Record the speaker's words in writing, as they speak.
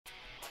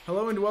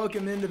Hello and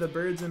welcome into the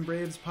Birds and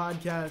Braves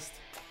podcast.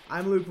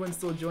 I'm Luke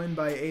Winstall, joined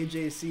by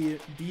AJC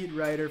beat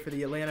writer for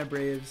the Atlanta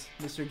Braves,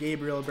 Mr.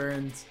 Gabriel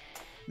Burns.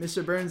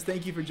 Mr. Burns,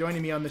 thank you for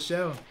joining me on the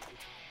show.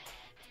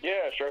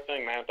 Yeah, sure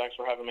thing, man. Thanks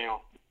for having me on.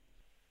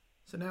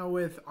 So now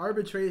with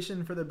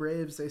arbitration for the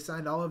Braves, they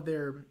signed all of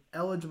their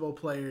eligible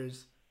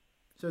players.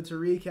 So to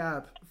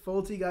recap,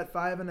 Fulte got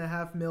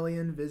 $5.5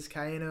 million,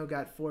 Vizcaino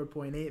got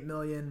 $4.8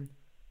 million,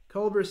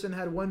 Culberson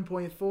had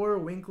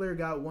 $1.4, Winkler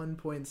got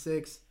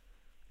 $1.6,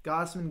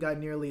 Gossman got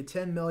nearly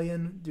 $10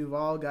 million,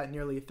 Duvall got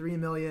nearly $3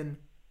 million,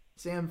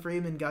 Sam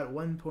Freeman got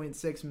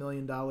 $1.6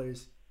 million.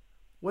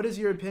 What is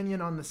your opinion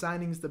on the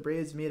signings the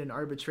Braves made in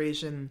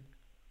arbitration?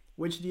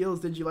 Which deals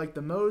did you like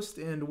the most,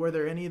 and were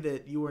there any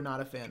that you were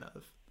not a fan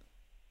of?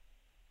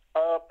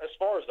 As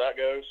far as that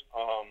goes,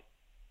 I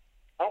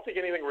don't think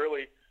anything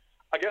really.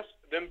 I guess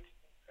them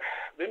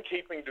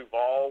keeping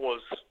Duvall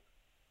was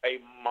a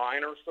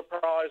minor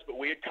surprise, but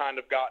we had kind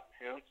of gotten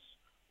hints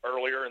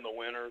earlier in the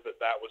winter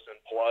that was in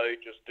play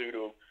just due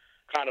to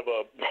kind of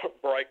a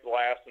break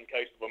glass in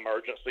case of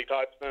emergency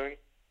type thing.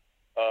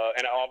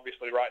 And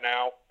obviously right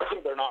now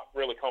they're not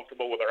really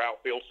comfortable with their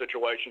outfield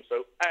situation,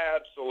 so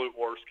absolute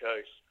worst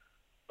case,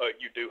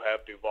 you do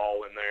have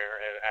Duvall in there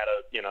and at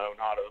a,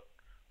 not a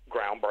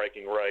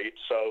groundbreaking rate.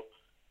 So,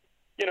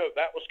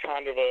 that was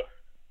kind of a,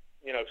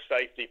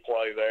 safety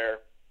play there.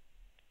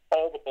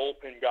 All the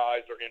bullpen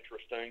guys are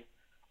interesting.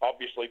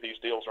 Obviously these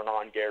deals are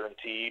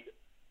non-guaranteed,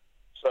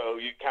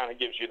 so it kind of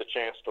gives you the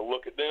chance to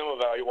look at them,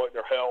 evaluate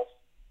their health.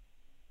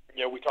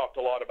 We talked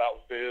a lot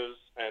about Viz,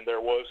 and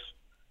there was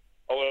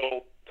a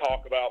little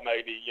talk about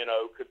maybe,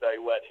 could they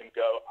let him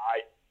go?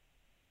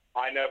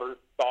 I never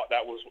thought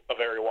that would have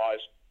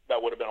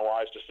been a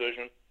wise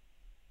decision.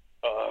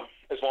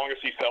 As long as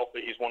he's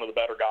healthy, he's one of the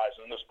better guys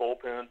in this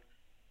bullpen.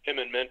 Him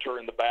and Mentor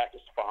in the back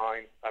is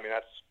fine. I mean,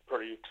 that's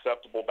pretty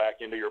acceptable back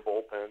into your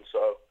bullpen.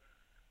 So,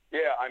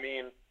 yeah, I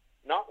mean,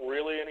 not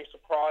really any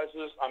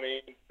surprises. I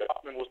mean,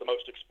 Gottman was the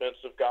most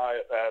expensive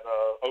guy at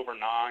over $9.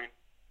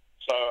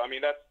 So, I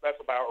mean, that's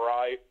about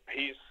right.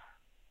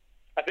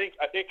 I think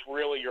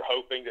really you're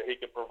hoping that he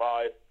can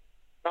provide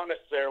not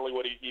necessarily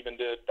what he even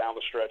did down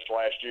the stretch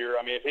last year.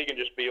 I mean, if he can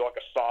just be like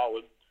a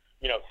solid,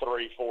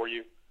 3 for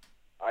you,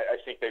 I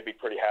think they'd be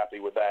pretty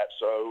happy with that.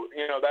 So,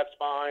 that's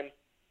fine.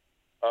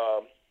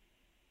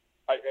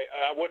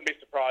 I wouldn't be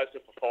surprised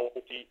if a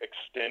Fulte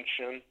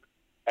extension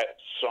at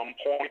some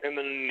point in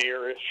the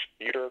nearish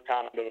future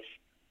kind of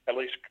at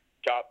least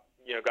got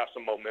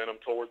some momentum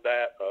toward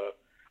that.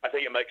 I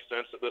think it makes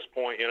sense at this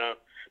point.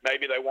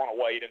 Maybe they want to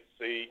wait and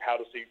see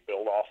how does he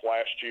build off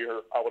last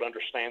year. I would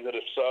understand it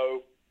if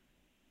so.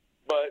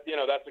 But,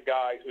 that's a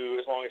guy who,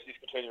 as long as he's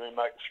continuing to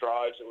make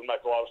strides, it would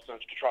make a lot of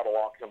sense to try to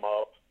lock him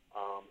up.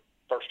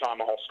 First-time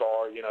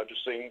All-Star,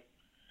 just seeing.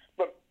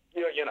 But,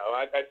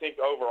 I think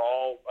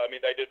overall, I mean,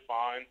 they did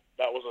fine.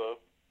 That was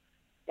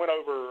went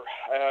over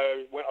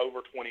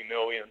 $20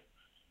 million,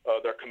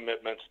 their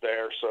commitments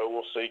there. So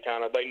we'll see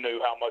they knew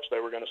how much they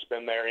were going to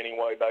spend there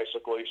anyway,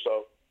 basically.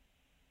 So,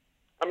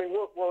 I mean,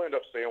 we'll end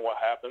up seeing what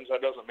happens.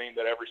 That doesn't mean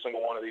that every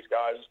single one of these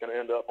guys is going to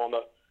end up on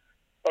the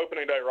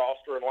opening day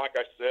roster. And like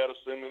I said,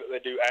 assuming that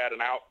they do add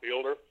an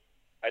outfielder,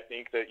 I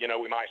think that,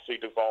 we might see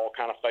Duvall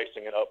kind of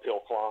facing an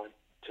uphill climb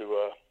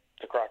to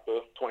crack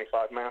the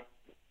 25-man.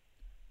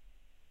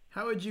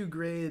 How would you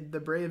grade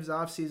the Braves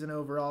offseason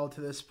overall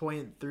to this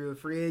point through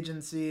free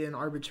agency and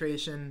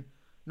arbitration?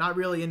 Not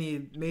really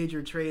any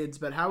major trades,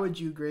 but how would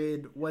you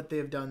grade what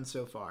they've done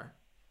so far?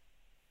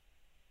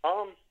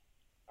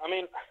 I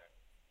mean,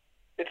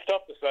 it's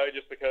tough to say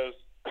just because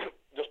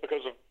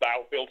of the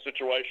outfield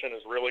situation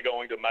is really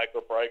going to make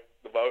or break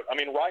the vote. I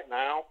mean, right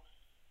now,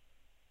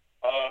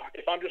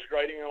 if I'm just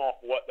grading them off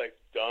what they've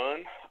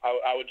done,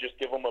 I would just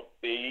give them a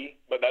B,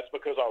 but that's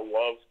because I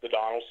love the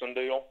Donaldson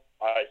deal.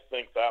 I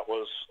think that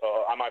was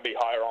I might be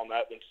higher on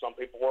that than some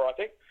people were. I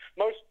think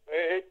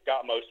it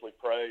got mostly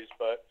praise,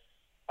 but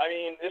I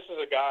mean, this is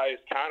a guy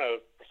who's kind of,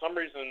 for some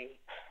reason,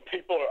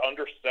 people are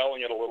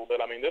underselling it a little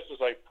bit. I mean, this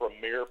is a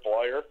premier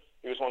player.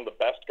 He was one of the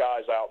best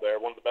guys out there,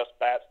 one of the best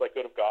bats they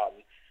could have gotten.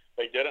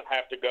 They didn't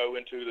have to go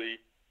into the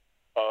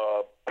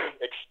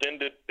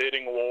extended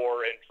bidding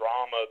war and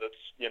drama that's,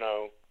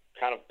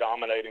 kind of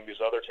dominating these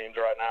other teams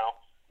right now.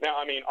 Now,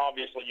 I mean,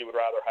 obviously you would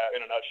rather have,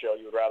 in a nutshell,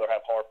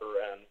 have Harper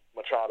and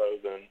Machado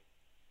than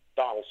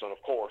Donaldson,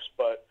 of course.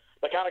 But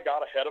they kind of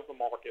got ahead of the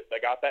market. They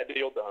got that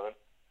deal done.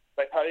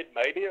 They paid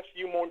maybe a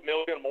few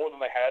million more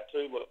than they had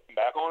to. Looking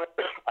back on it,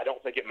 I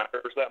don't think it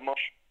matters that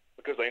much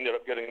because they ended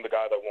up getting the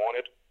guy they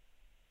wanted.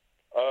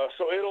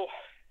 So it'll,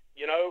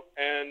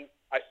 and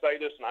I say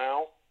this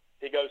now,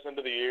 he goes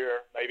into the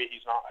year, maybe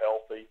he's not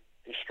healthy,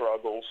 he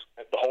struggles,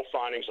 and the whole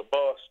signing's a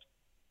bust,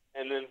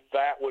 and then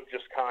that would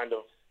just kind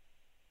of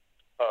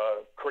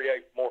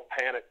create more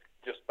panic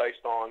just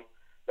based on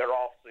their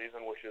off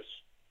season, which is,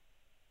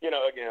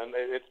 again,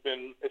 it's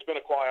been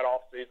a quiet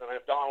off season, and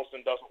if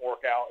Donaldson doesn't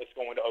work out, it's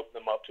going to open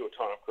them up to a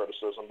ton of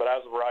criticism. But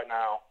as of right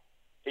now,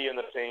 he and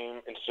the team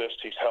insist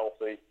he's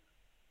healthy.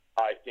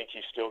 I think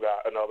he's still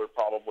got another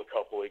probably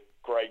couple of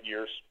great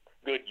years,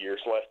 good years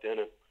left in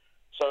him.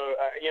 So,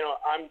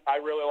 I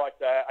really like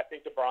that. I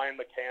think the Brian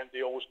McCann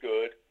deal was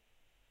good.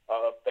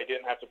 They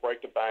didn't have to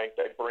break the bank.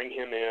 They bring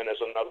him in as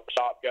another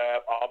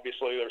stopgap.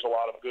 Obviously, there's a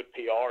lot of good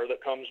PR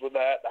that comes with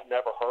that. That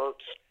never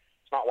hurts.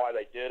 It's not why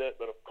they did it,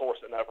 but of course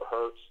it never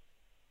hurts.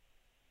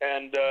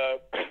 And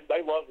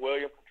they love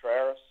William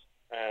Contreras,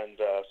 and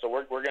so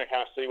we're going to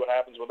kind of see what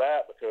happens with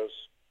that because,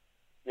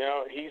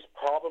 he's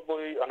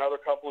probably another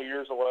couple of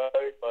years away,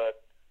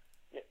 but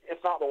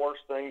it's not the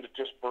worst thing to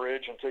just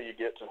bridge until you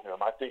get to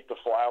him. I think the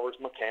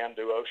Flowers-McCann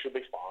duo should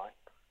be fine.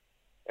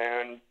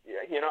 And,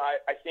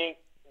 I think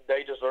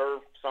they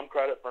deserve some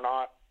credit for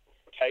not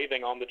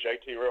caving on the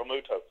JT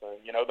Realmuto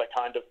thing. They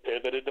kind of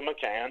pivoted to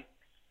McCann,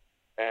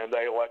 and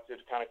they elected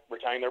to kind of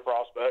retain their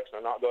prospects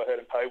and not go ahead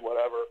and pay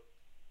whatever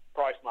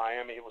price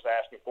Miami was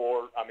asking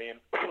for. I mean,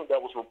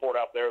 that was a report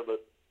out there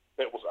that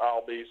it was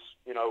Albies,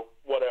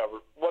 whatever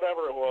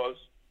it was.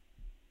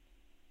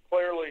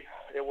 Clearly,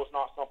 it was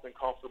not something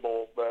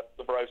comfortable that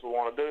the Braves would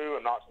want to do,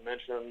 and not to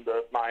mention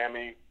that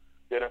Miami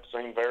didn't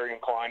seem very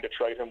inclined to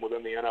trade him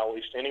within the NL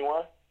East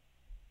anyway.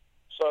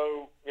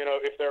 So,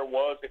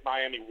 if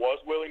Miami was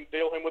willing to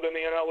deal him within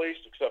the NL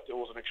East, except it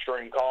was an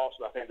extreme cost,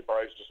 and I think the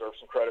Braves deserve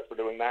some credit for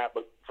doing that,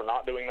 but for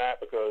not doing that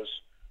because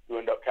you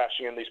end up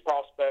cashing in these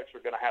prospects,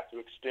 you're going to have to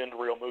extend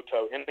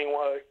Realmuto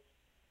anyway.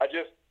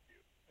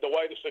 The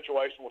way the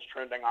situation was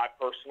trending, I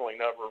personally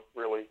never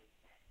really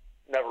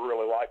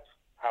liked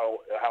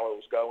how it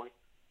was going.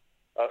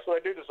 So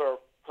they do deserve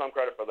some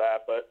credit for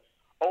that, but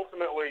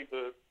ultimately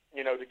to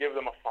give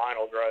them a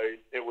final grade,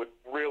 it would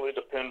really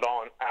depend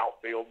on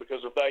outfield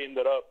because if they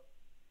ended up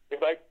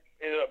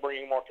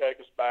bringing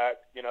Markakis back,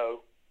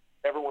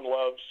 everyone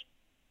loves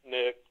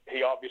Nick.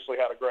 He obviously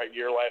had a great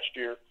year last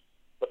year,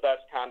 but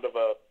that's kind of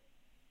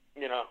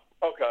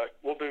okay,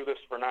 we'll do this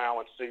for now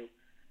and see.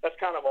 That's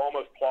kind of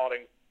almost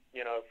plotting,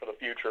 for the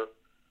future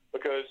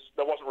because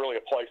there wasn't really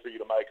a play for you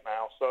to make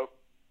now. So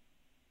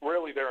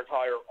really their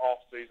entire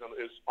offseason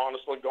is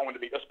honestly going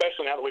to be,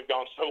 especially now that we've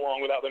gone so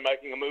long without them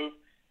making a move,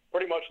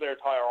 pretty much their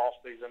entire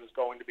offseason is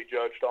going to be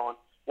judged on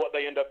what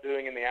they end up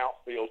doing in the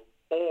outfield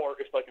or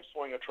if they can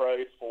swing a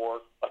trade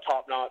for a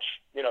top-notch,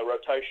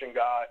 rotation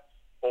guy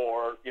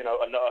or,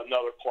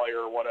 another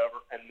player or whatever,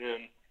 and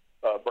then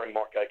bring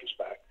Markakis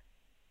back.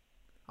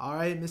 All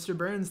right, Mr.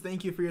 Burns,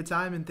 thank you for your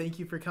time and thank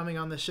you for coming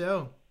on the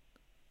show.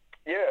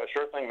 Yeah,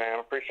 sure thing, man.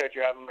 Appreciate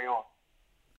you having me on.